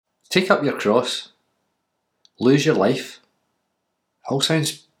Take up your cross. Lose your life. It all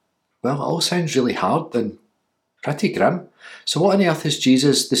sounds really hard and pretty grim. So what on earth is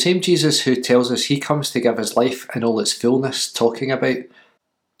Jesus, the same Jesus who tells us he comes to give his life in all its fullness, talking about?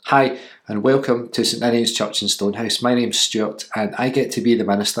 Hi, and welcome to St Ninian's Church in Stonehouse. My name's Stuart, and I get to be the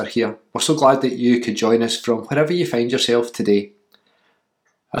minister here. We're so glad that you could join us from wherever you find yourself today.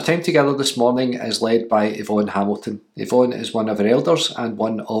 Our time together this morning is led by Yvonne Hamilton. Yvonne is one of our elders and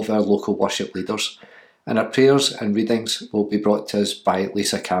one of our local worship leaders. And our prayers and readings will be brought to us by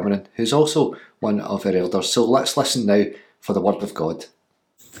Lisa Cameron, who's also one of our elders. So let's listen now for the Word of God.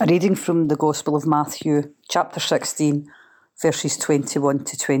 A reading from the Gospel of Matthew, chapter 16, verses 21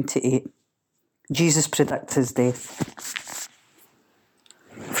 to 28. Jesus predicts his death.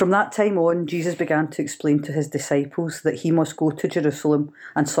 From that time on, Jesus began to explain to his disciples that he must go to Jerusalem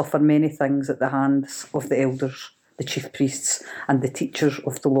and suffer many things at the hands of the elders, the chief priests, and the teachers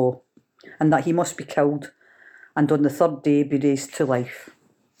of the law, and that he must be killed, and on the third day be raised to life.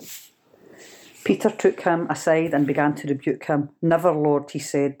 Peter took him aside and began to rebuke him. "Never, Lord," he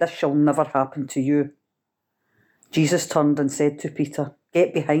said, "this shall never happen to you." Jesus turned and said to Peter,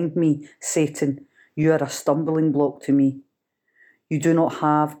 "Get behind me, Satan. You are a stumbling block to me. You do not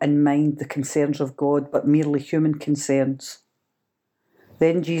have in mind the concerns of God, but merely human concerns."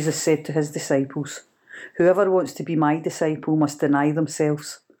 Then Jesus said to his disciples, "Whoever wants to be my disciple must deny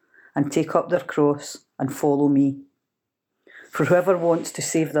themselves and take up their cross and follow me. For whoever wants to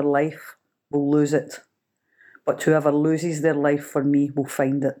save their life will lose it, but whoever loses their life for me will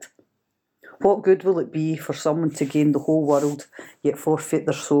find it. What good will it be for someone to gain the whole world yet forfeit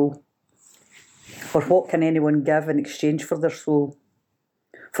their soul? For what can anyone give in exchange for their soul?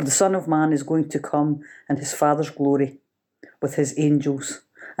 For the Son of Man is going to come in his Father's glory with his angels,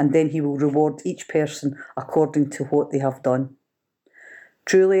 and then he will reward each person according to what they have done.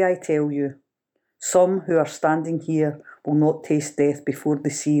 Truly I tell you, some who are standing here will not taste death before they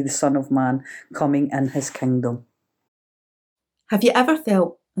see the Son of Man coming in his kingdom." Have you ever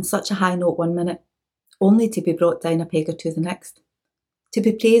felt on such a high note one minute, only to be brought down a peg or two the next? To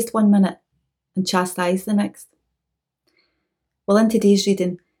be praised one minute and chastised the next? Well, in today's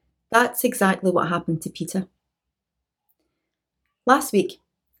reading, that's exactly what happened to Peter. Last week,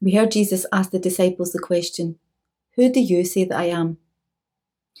 we heard Jesus ask the disciples the question, "Who do you say that I am?"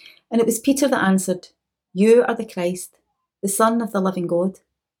 And it was Peter that answered, "You are the Christ, the Son of the living God,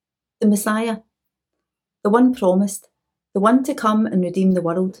 the Messiah, the one promised, the one to come and redeem the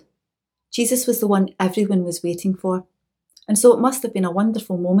world." Jesus was the one everyone was waiting for, and so it must have been a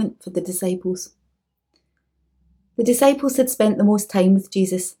wonderful moment for the disciples. The disciples had spent the most time with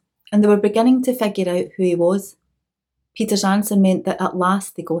Jesus, and they were beginning to figure out who he was. Peter's answer meant that at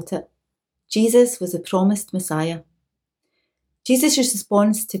last they got it. Jesus was the promised Messiah. Jesus'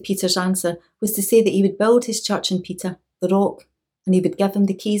 response to Peter's answer was to say that he would build his church on Peter, the rock, and he would give him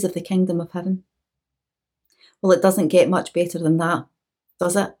the keys of the kingdom of heaven. Well, it doesn't get much better than that,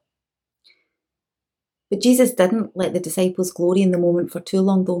 does it? But Jesus didn't let the disciples glory in the moment for too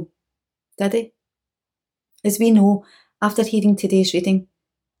long, though, did he? As we know, after hearing today's reading,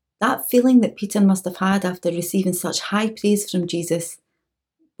 that feeling that Peter must have had after receiving such high praise from Jesus,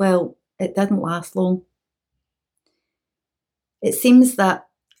 well, it didn't last long. It seems that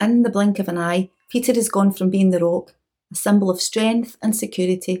in the blink of an eye, Peter has gone from being the rock, a symbol of strength and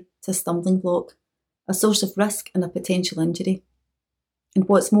security, to a stumbling block, a source of risk and a potential injury. And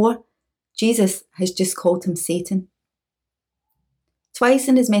what's more, Jesus has just called him Satan. Twice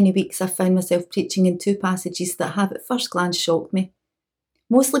in as many weeks I've found myself preaching in two passages that have at first glance shocked me,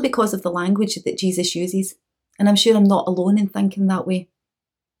 mostly because of the language that Jesus uses, and I'm sure I'm not alone in thinking that way.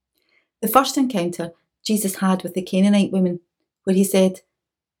 The first encounter Jesus had with the Canaanite woman, where he said,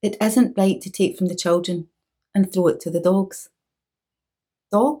 "It isn't right to take from the children and throw it to the dogs."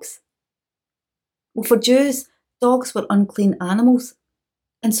 Dogs? Well, for Jews, dogs were unclean animals,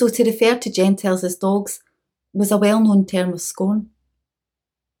 and so to refer to Gentiles as dogs was a well-known term of scorn.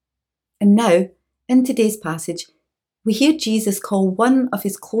 And now, in today's passage, we hear Jesus call one of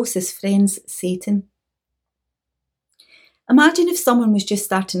his closest friends Satan. Imagine if someone was just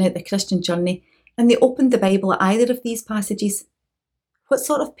starting out their Christian journey and they opened the Bible at either of these passages. What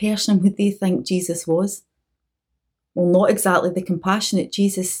sort of person would they think Jesus was? Well, not exactly the compassionate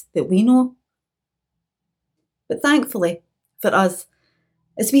Jesus that we know. But thankfully, for us,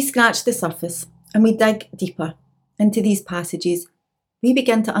 as we scratch the surface and we dig deeper into these passages, we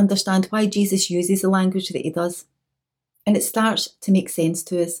begin to understand why Jesus uses the language that he does, and it starts to make sense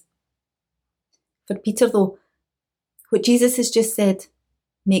to us. For Peter, though, what Jesus has just said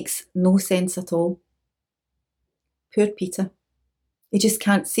makes no sense at all. Poor Peter. He just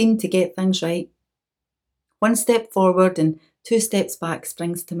can't seem to get things right. One step forward and 2 steps back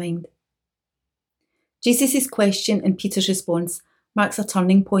springs to mind. Jesus' question and Peter's response marks a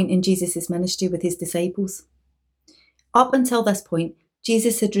turning point in Jesus' ministry with his disciples. Up until this point,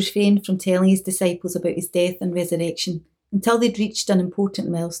 Jesus had refrained from telling his disciples about his death and resurrection until they'd reached an important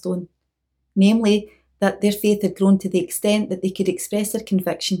milestone, namely that their faith had grown to the extent that they could express their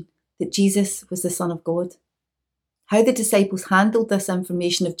conviction that Jesus was the Son of God. How the disciples handled this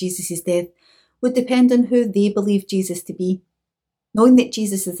information of Jesus' death would depend on who they believed Jesus to be. Knowing that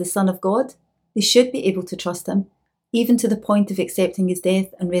Jesus is the Son of God, they should be able to trust him, even to the point of accepting his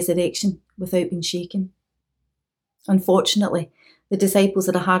death and resurrection without being shaken. Unfortunately, the disciples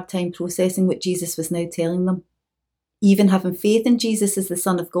had a hard time processing what Jesus was now telling them. Even having faith in Jesus as the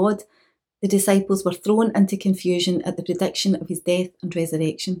Son of God, the disciples were thrown into confusion at the prediction of his death and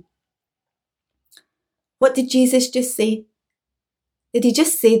resurrection. What did Jesus just say? Did he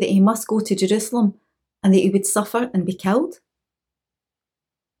just say that he must go to Jerusalem and that he would suffer and be killed?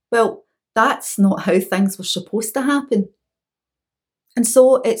 Well, that's not how things were supposed to happen. And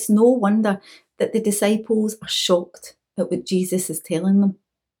so it's no wonder that the disciples are shocked at what Jesus is telling them.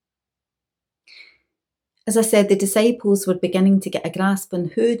 As I said, the disciples were beginning to get a grasp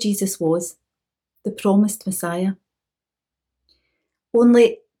on who Jesus was, the promised Messiah.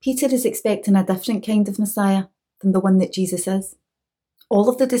 Only Peter is expecting a different kind of Messiah than the one that Jesus is. All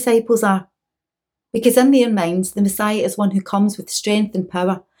of the disciples are, because in their minds, the Messiah is one who comes with strength and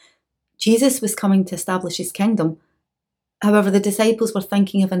power. Jesus was coming to establish his kingdom. However, the disciples were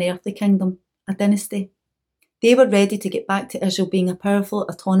thinking of an earthly kingdom, a dynasty. They were ready to get back to Israel being a powerful,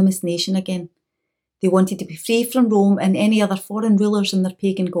 autonomous nation again. They wanted to be free from Rome and any other foreign rulers and their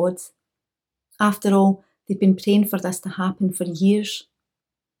pagan gods. After all, they'd been praying for this to happen for years.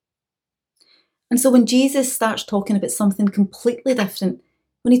 And so when Jesus starts talking about something completely different,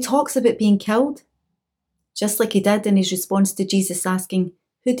 when he talks about being killed, just like he did in his response to Jesus asking,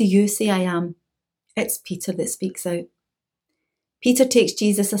 "Who do you say I am?" it's Peter that speaks out. Peter takes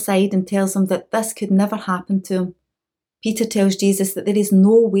Jesus aside and tells him that this could never happen to him. Peter tells Jesus that there is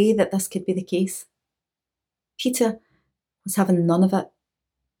no way that this could be the case. Peter was having none of it.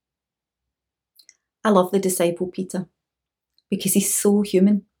 I love the disciple Peter because he's so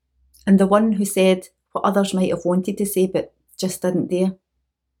human and the one who said what others might have wanted to say but just didn't dare.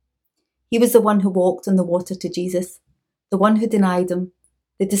 He was the one who walked on the water to Jesus, the one who denied him,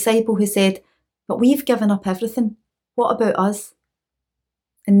 the disciple who said, "But we've given up everything. What about us?"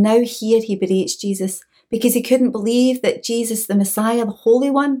 And now here he berates Jesus because he couldn't believe that Jesus, the Messiah, the Holy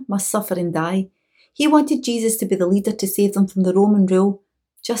One, must suffer and die. He wanted Jesus to be the leader to save them from the Roman rule,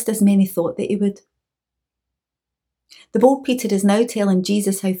 just as many thought that he would. The bold Peter is now telling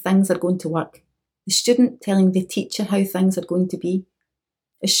Jesus how things are going to work, the student telling the teacher how things are going to be.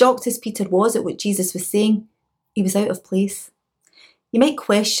 As shocked as Peter was at what Jesus was saying, he was out of place. You might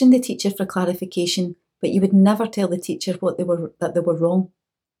question the teacher for clarification, but you would never tell the teacher that they were wrong.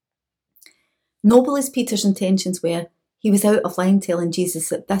 Noble as Peter's intentions were, he was out of line telling Jesus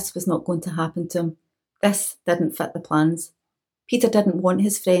that this was not going to happen to him. This didn't fit the plans. Peter didn't want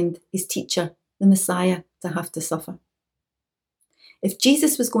his friend, his teacher, the Messiah, to have to suffer. If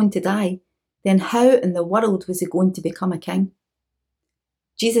Jesus was going to die, then how in the world was he going to become a king?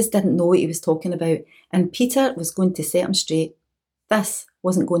 Jesus didn't know what he was talking about, and Peter was going to set him straight. This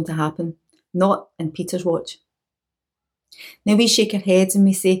wasn't going to happen, not in Peter's watch. Now we shake our heads and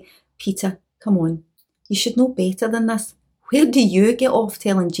we say, "Peter, come on, you should know better than this. Where do you get off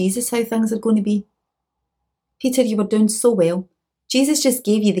telling Jesus how things are going to be? Peter, you were doing so well. Jesus just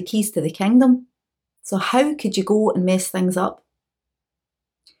gave you the keys to the kingdom. So how could you go and mess things up?"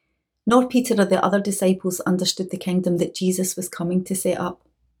 Nor Peter or the other disciples understood the kingdom that Jesus was coming to set up.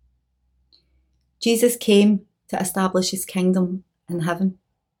 Jesus came to establish his kingdom in heaven.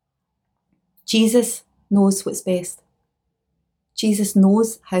 Jesus knows what's best. Jesus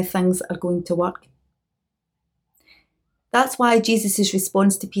knows how things are going to work. That's why Jesus'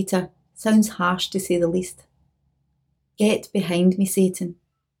 response to Peter sounds harsh to say the least. "Get behind me, Satan."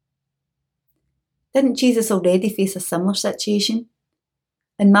 Didn't Jesus already face a similar situation?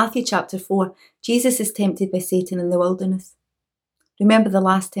 In Matthew chapter 4, Jesus is tempted by Satan in the wilderness. Remember the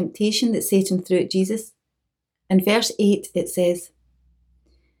last temptation that Satan threw at Jesus? In verse 8 it says,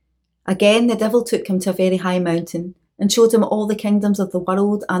 "Again the devil took him to a very high mountain and showed him all the kingdoms of the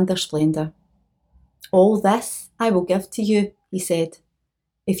world and their splendour. 'All this I will give to you,' he said,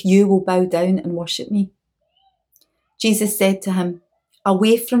 'if you will bow down and worship me.' Jesus said to him,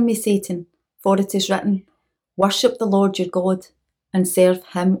 'Away from me, Satan, for it is written, worship the Lord your God and serve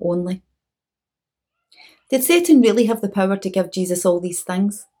him only.'" Did Satan really have the power to give Jesus all these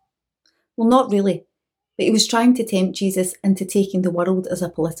things? Well, not really, but he was trying to tempt Jesus into taking the world as a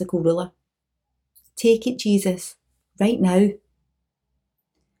political ruler. Take it, Jesus, right now.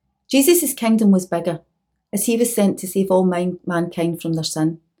 Jesus' kingdom was bigger, as he was sent to save all mankind from their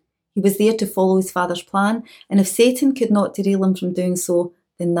sin. He was there to follow his Father's plan, and if Satan could not derail him from doing so,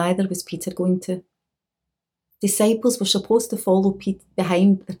 then neither was Peter going to. Disciples were supposed to follow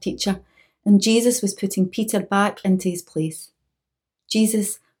behind their teacher, and Jesus was putting Peter back into his place.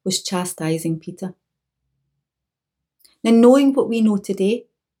 Jesus was chastising Peter. Now, knowing what we know today,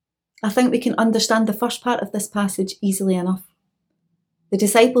 I think we can understand the first part of this passage easily enough. The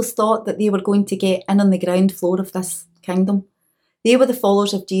disciples thought that they were going to get in on the ground floor of this kingdom. They were the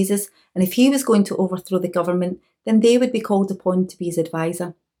followers of Jesus, and if he was going to overthrow the government, then they would be called upon to be his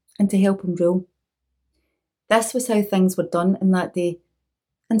advisor and to help him rule. This was how things were done in that day,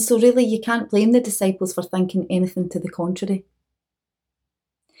 and so really you can't blame the disciples for thinking anything to the contrary.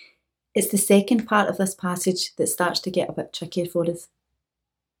 It's the second part of this passage that starts to get a bit trickier for us.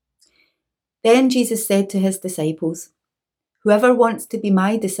 Then Jesus said to his disciples, "Whoever wants to be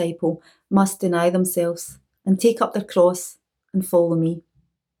my disciple must deny themselves and take up their cross and follow me."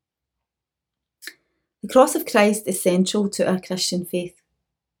 The cross of Christ is central to our Christian faith.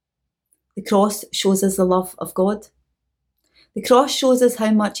 The cross shows us the love of God. The cross shows us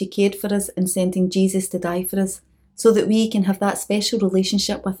how much he cared for us in sending Jesus to die for us, so that we can have that special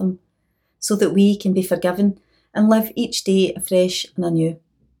relationship with him, so that we can be forgiven and live each day afresh and anew.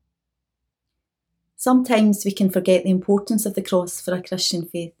 Sometimes we can forget the importance of the cross for our Christian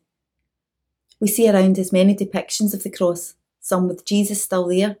faith. We see around us many depictions of the cross, some with Jesus still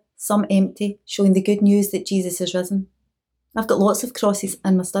there, some empty, showing the good news that Jesus has risen. I've got lots of crosses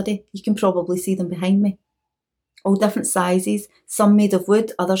in my study. You can probably see them behind me. All different sizes, some made of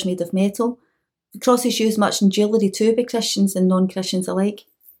wood, others made of metal. The cross is used much in jewellery too by Christians and non-Christians alike.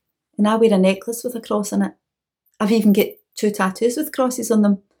 And I wear a necklace with a cross in it. I've even got 2 tattoos with crosses on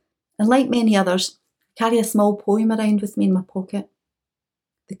them. And like many others, I carry a small poem around with me in my pocket.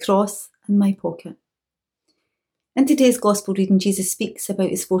 The cross in my pocket. In today's Gospel reading, Jesus speaks about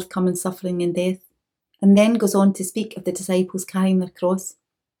his forthcoming suffering and death, and then goes on to speak of the disciples carrying their cross.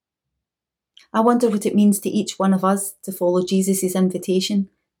 I wonder what it means to each one of us to follow Jesus' invitation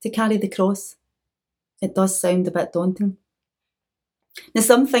to carry the cross. It does sound a bit daunting. Now,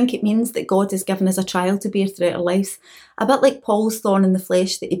 some think it means that God has given us a trial to bear throughout our lives, a bit like Paul's thorn in the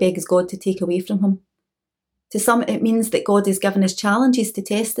flesh that he begs God to take away from him. To some, it means that God has given us challenges to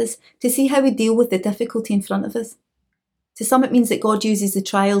test us, to see how we deal with the difficulty in front of us. To some, it means that God uses the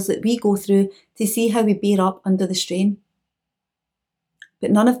trials that we go through to see how we bear up under the strain.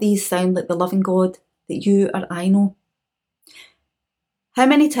 But none of these sound like the loving God that you or I know. How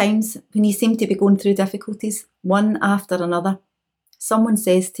many times, when you seem to be going through difficulties, one after another, someone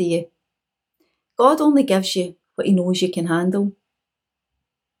says to you, "God only gives you what he knows you can handle"?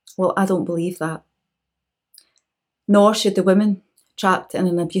 Well, I don't believe that. Nor should the woman trapped in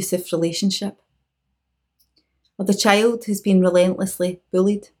an abusive relationship, or the child who's been relentlessly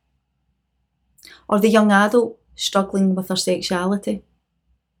bullied, or the young adult struggling with their sexuality,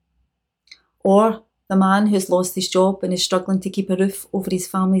 or the man who's lost his job and is struggling to keep a roof over his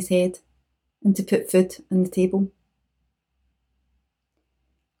family's head and to put food on the table.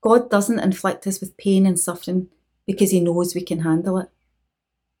 God doesn't inflict us with pain and suffering because he knows we can handle it.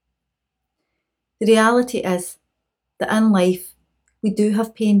 The reality is that in life we do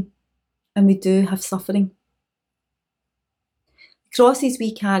have pain and we do have suffering. The crosses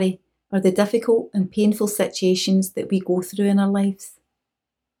we carry are the difficult and painful situations that we go through in our lives.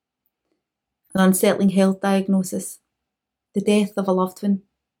 An unsettling health diagnosis, the death of a loved one,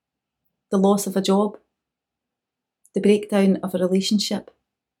 the loss of a job, the breakdown of a relationship.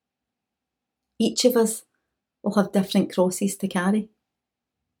 Each of us will have different crosses to carry.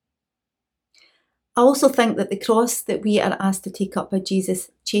 I also think that the cross that we are asked to take up by Jesus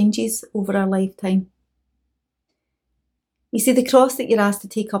changes over our lifetime. You see, the cross that you're asked to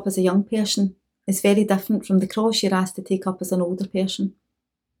take up as a young person is very different from the cross you're asked to take up as an older person.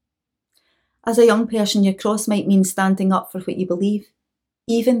 As a young person, your cross might mean standing up for what you believe,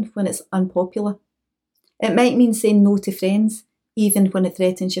 even when it's unpopular. It might mean saying no to friends, even when it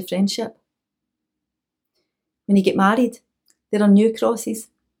threatens your friendship. When you get married, there are new crosses,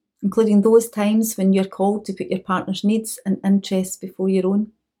 including those times when you're called to put your partner's needs and interests before your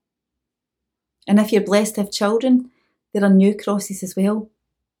own. And if you're blessed to have children, there are new crosses as well,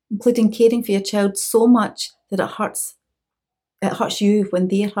 including caring for your child so much that it hurts you when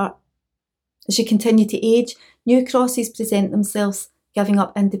they're hurt. As you continue to age, new crosses present themselves, giving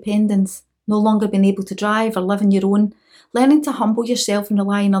up independence no longer being able to drive or live on your own, learning to humble yourself and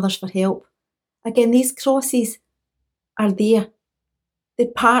rely on others for help. Again, these crosses are there. They're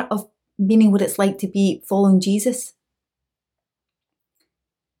part of meaning what it's like to be following Jesus.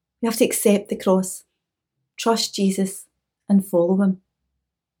 We have to accept the cross, trust Jesus, and follow him.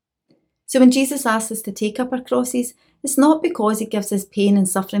 So when Jesus asks us to take up our crosses, it's not because he gives us pain and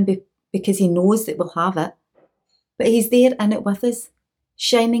suffering because he knows that we'll have it, but he's there in it with us,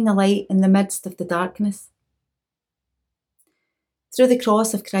 shining a light in the midst of the darkness. Through the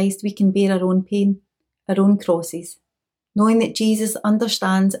cross of Christ, we can bear our own pain, our own crosses, knowing that Jesus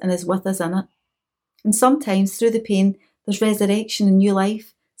understands and is with us in it. And sometimes through the pain, there's resurrection and new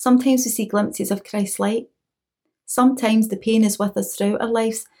life. Sometimes we see glimpses of Christ's light. Sometimes the pain is with us throughout our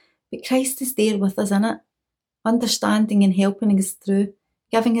lives, but Christ is there with us in it, understanding and helping us through,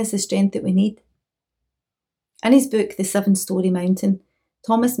 giving us the strength that we need. In his book, The Seven-Storey Mountain,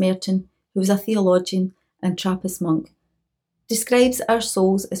 Thomas Merton, who was a theologian and Trappist monk, describes our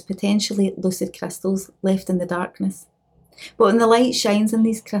souls as potentially lucid crystals left in the darkness. But when the light shines in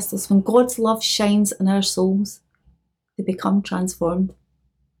these crystals, when God's love shines in our souls, they become transformed.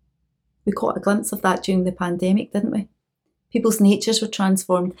 We caught a glimpse of that during the pandemic, didn't we? People's natures were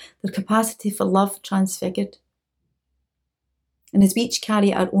transformed, their capacity for love transfigured. And as we each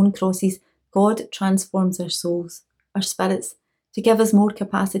carry our own crosses, God transforms our souls, our spirits, to give us more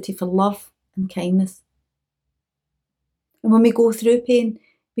capacity for love and kindness. And when we go through pain,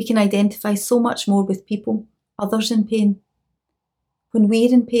 we can identify so much more with people, others in pain. When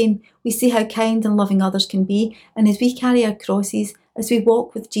we're in pain, we see how kind and loving others can be, and as we carry our crosses, as we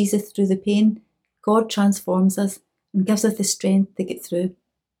walk with Jesus through the pain, God transforms us and gives us the strength to get through.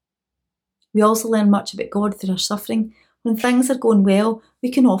 We also learn much about God through our suffering. When things are going well, we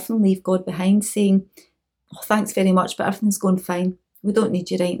can often leave God behind, saying, "Oh, thanks very much, but everything's going fine. We don't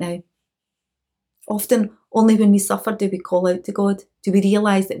need you right now." Often, only when we suffer do we call out to God, do we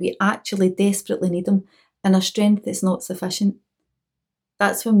realise that we actually desperately need him and our strength is not sufficient.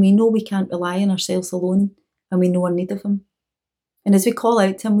 That's when we know we can't rely on ourselves alone and we know our need of him. And as we call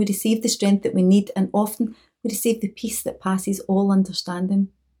out to him, we receive the strength that we need, and often we receive the peace that passes all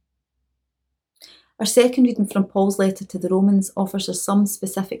understanding. Our second reading from Paul's letter to the Romans offers us some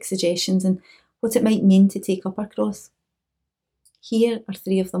specific suggestions on what it might mean to take up our cross. Here are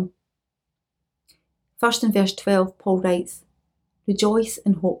 3 of them. First, in verse 12, Paul writes, "Rejoice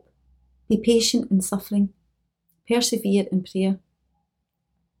in hope, be patient in suffering, persevere in prayer."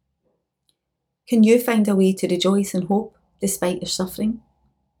 Can you find a way to rejoice in hope despite your suffering?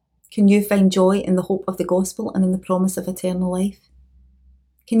 Can you find joy in the hope of the gospel and in the promise of eternal life?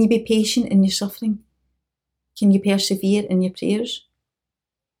 Can you be patient in your suffering? Can you persevere in your prayers?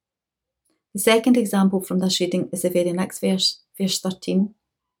 The second example from this reading is the very next verse, verse 13.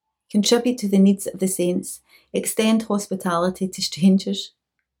 Contribute to the needs of the saints, extend hospitality to strangers.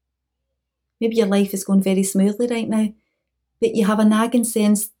 Maybe your life is going very smoothly right now, but you have a nagging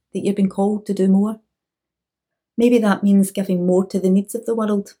sense that you've been called to do more. Maybe that means giving more to the needs of the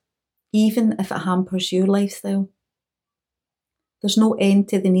world, even if it hampers your lifestyle. There's no end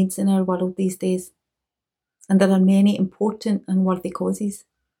to the needs in our world these days, and there are many important and worthy causes.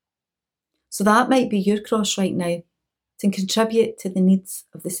 So that might be your cross right now, to contribute to the needs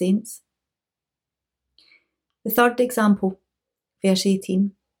of the saints. The third example, verse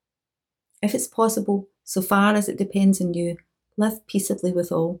 18. If it's possible, so far as it depends on you, live peaceably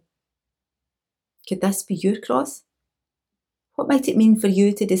with all. Could this be your cross? What might it mean for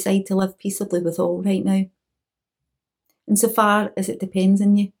you to decide to live peaceably with all right now? And so far as it depends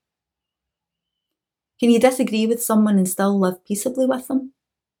on you. Can you disagree with someone and still live peaceably with them?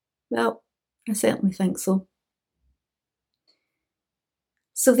 Well, I certainly think so.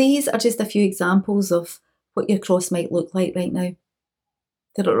 So these are just a few examples of what your cross might look like right now.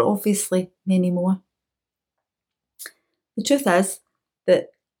 There are obviously many more. The truth is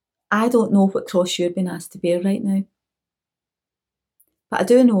that I don't know what cross you're being asked to bear right now. But I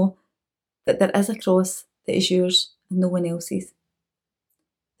do know that there is a cross that is yours and no one else's.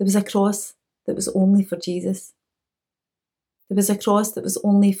 There was a cross that was only for Jesus. There was a cross that was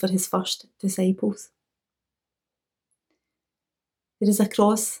only for his first disciples. There is a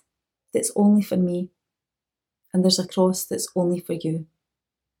cross that's only for me, and there's a cross that's only for you.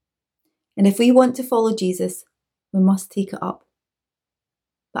 And if we want to follow Jesus, we must take it up.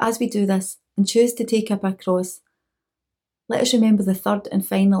 But as we do this and choose to take up our cross, let us remember the third and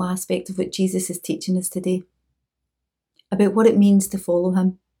final aspect of what Jesus is teaching us today, about what it means to follow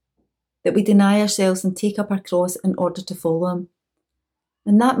him, that we deny ourselves and take up our cross in order to follow him.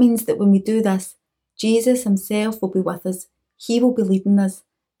 And that means that when we do this, Jesus himself will be with us, he will be leading us,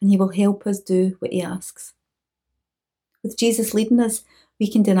 and he will help us do what he asks. With Jesus leading us, we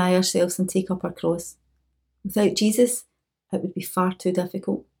can deny ourselves and take up our cross. Without Jesus, it would be far too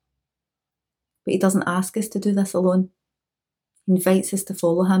difficult. But he doesn't ask us to do this alone. He invites us to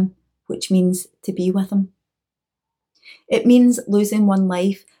follow him, which means to be with him. It means losing one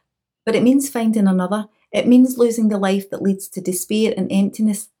life, but it means finding another. It means losing the life that leads to despair and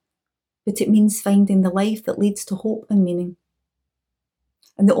emptiness, but it means finding the life that leads to hope and meaning.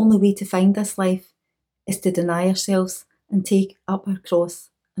 And the only way to find this life is to deny ourselves and take up our cross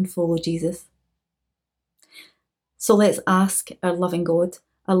and follow Jesus. So let's ask our loving God,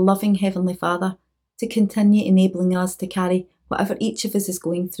 our loving Heavenly Father, to continue enabling us to carry whatever each of us is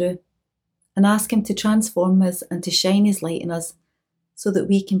going through, and ask him to transform us and to shine his light in us so that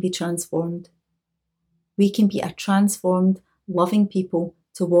we can be transformed. We can be a transformed, loving people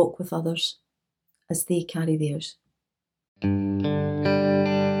to walk with others as they carry theirs.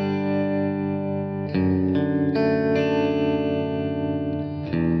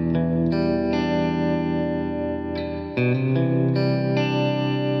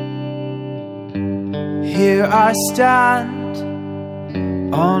 Here I stand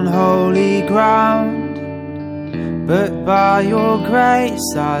on holy ground, but by your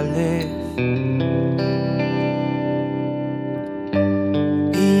grace I live.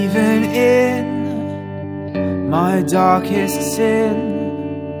 Even in my darkest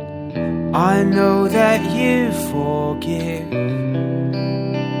sin, I know that you forgive.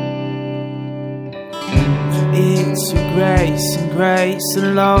 It's your grace and grace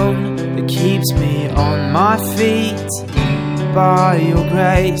alone that keeps me on my feet. By your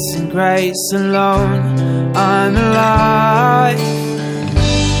grace and grace alone, I'm alive.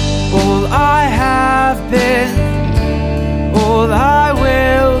 All I have been, all I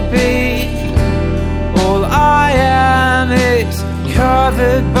will be, all I am is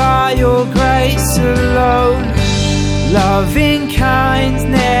covered by your grace alone. Loving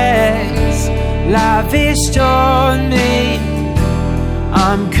kindness lavished on me,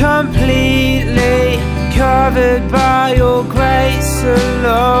 I'm completely covered by your grace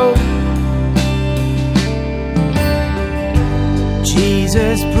alone.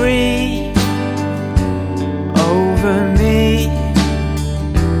 Jesus, breathe over me,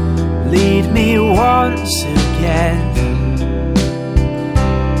 lead me once again.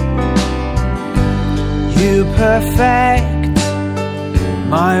 You perfect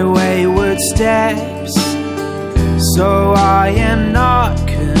my wayward steps, so I am not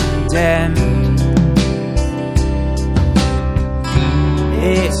condemned.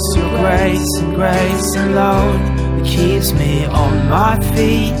 It's your grace and grace alone that keeps me on my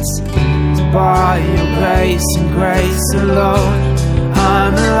feet. By your grace and grace alone,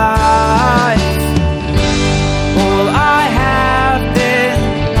 I'm alive. All I have been,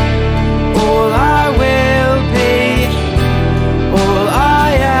 all I will be, all I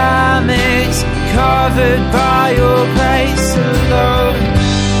am is covered by your grace alone.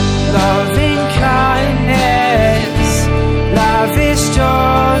 Loving kindness lavished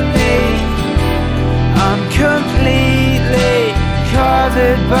on me, I'm completely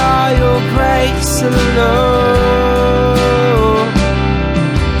covered by your grace alone.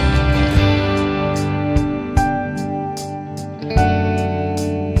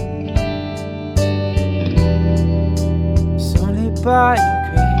 It's only by your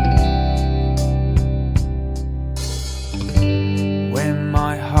grace. When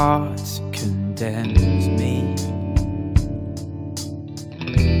my heart condemns me,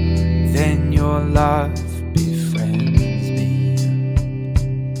 then your love befriends me.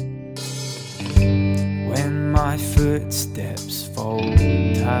 When my footsteps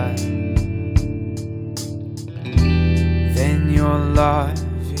falter, then your love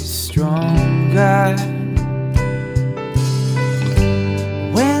is stronger.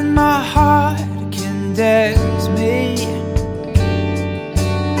 When my heart condemns me,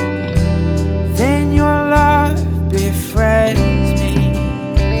 then your love befriends me.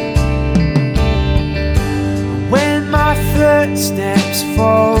 When my footsteps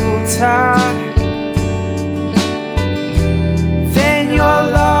falter, then your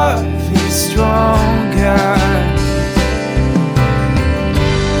love is stronger.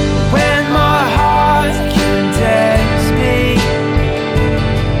 When my heart condemns me,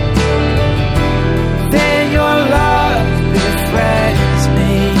 then your love befriends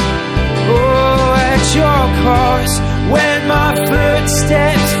me. Oh, at your cross, when my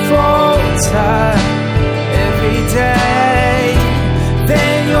footsteps falter every day,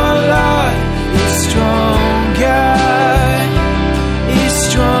 then your love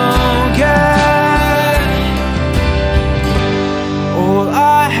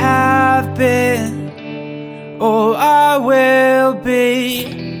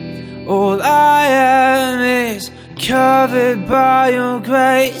All I am is covered by your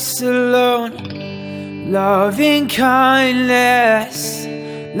grace alone. Loving kindness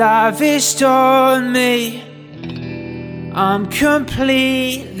lavished on me. I'm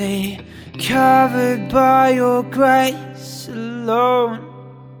completely covered by your grace alone.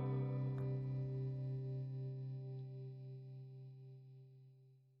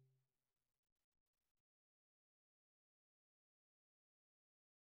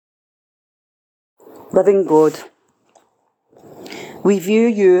 Living God, we view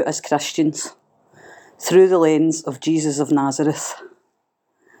you as Christians through the lens of Jesus of Nazareth,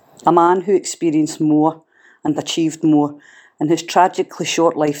 a man who experienced more and achieved more in his tragically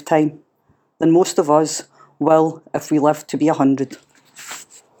short lifetime than most of us will if we live to be 100.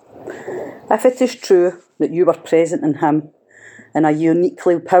 If it is true that you were present in him in a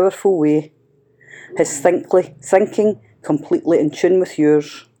uniquely powerful way, his thinking completely in tune with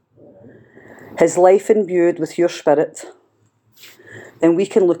yours, his life imbued with your spirit, then we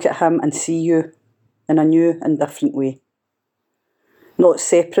can look at him and see you in a new and different way. Not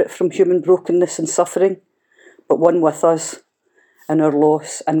separate from human brokenness and suffering, but one with us in our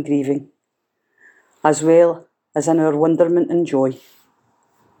loss and grieving, as well as in our wonderment and joy.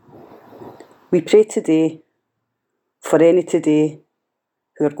 We pray today for any today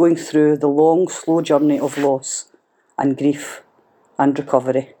who are going through the long, slow journey of loss and grief and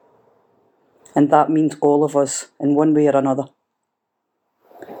recovery. And that means all of us in one way or another.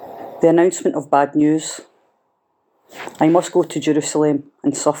 The announcement of bad news. I must go to Jerusalem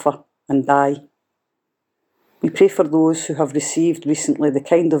and suffer and die. We pray for those who have received recently the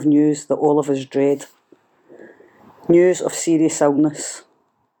kind of news that all of us dread. News of serious illness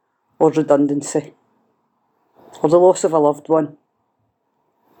or redundancy or the loss of a loved one.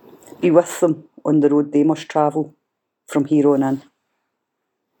 Be with them on the road they must travel from here on in.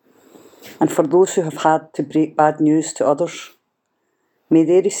 And for those who have had to break bad news to others, may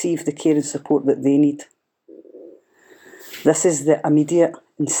they receive the care and support that they need. This is the immediate,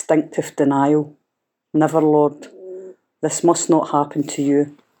 instinctive denial. Never, Lord, this must not happen to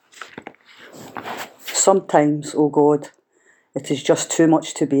you. Sometimes, O God, it is just too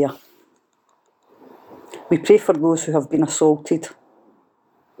much to bear. We pray for those who have been assaulted,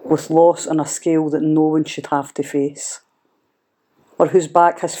 with loss on a scale that no one should have to face, or whose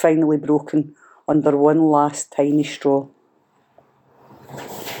back has finally broken under one last tiny straw.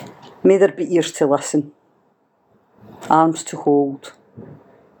 May there be ears to listen, arms to hold,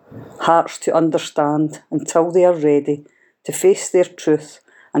 hearts to understand until they are ready to face their truth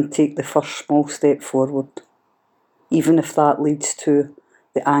and take the first small step forward, even if that leads to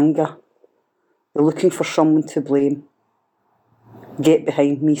the anger, the looking for someone to blame. Get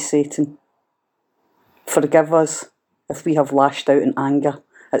behind me, Satan. Forgive us if we have lashed out in anger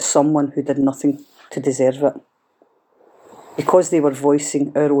at someone who did nothing to deserve it, because they were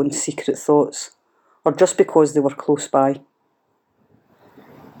voicing our own secret thoughts, or just because they were close by.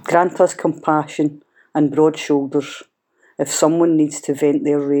 Grant us compassion and broad shoulders if someone needs to vent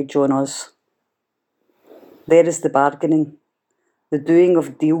their rage on us. There is the bargaining, the doing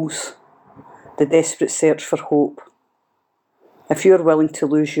of deals, the desperate search for hope. If you are willing to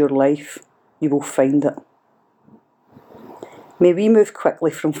lose your life, you will find it. May we move quickly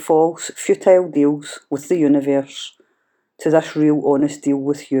from false, futile deals with the universe to this real, honest deal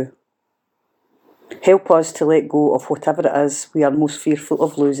with you. Help us to let go of whatever it is we are most fearful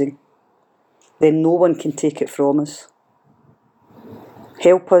of losing. Then no one can take it from us.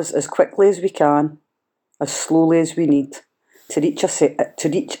 Help us as quickly as we can, as slowly as we need, to reach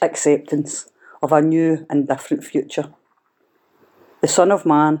acceptance of a new and different future. The Son of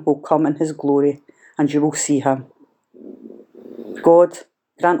Man will come in his glory, and you will see him. God,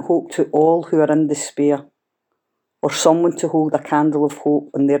 grant hope to all who are in despair, or someone to hold a candle of hope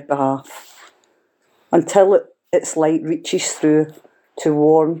on their behalf, until its light reaches through to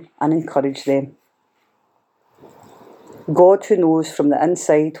warm and encourage them. God, who knows from the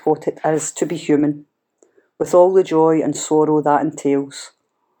inside what it is to be human, with all the joy and sorrow that entails,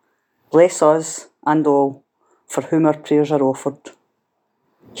 bless us and all for whom our prayers are offered.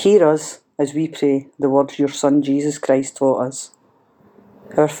 Hear us as we pray the words your Son Jesus Christ taught us.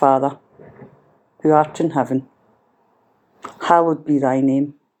 Our Father, who art in heaven, hallowed be thy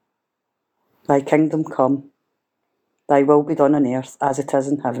name. Thy kingdom come, thy will be done on earth as it is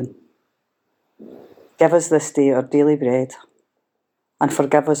in heaven. Give us this day our daily bread, and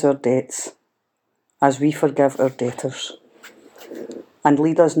forgive us our debts, as we forgive our debtors. And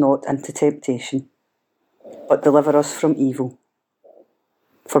lead us not into temptation, but deliver us from evil.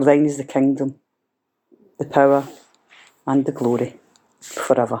 For thine is the kingdom, the power, and the glory,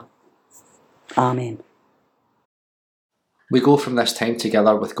 forever. Amen. We go from this time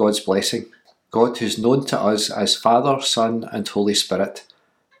together with God's blessing, God who's known to us as Father, Son and Holy Spirit,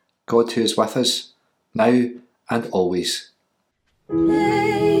 God who is with us now and always.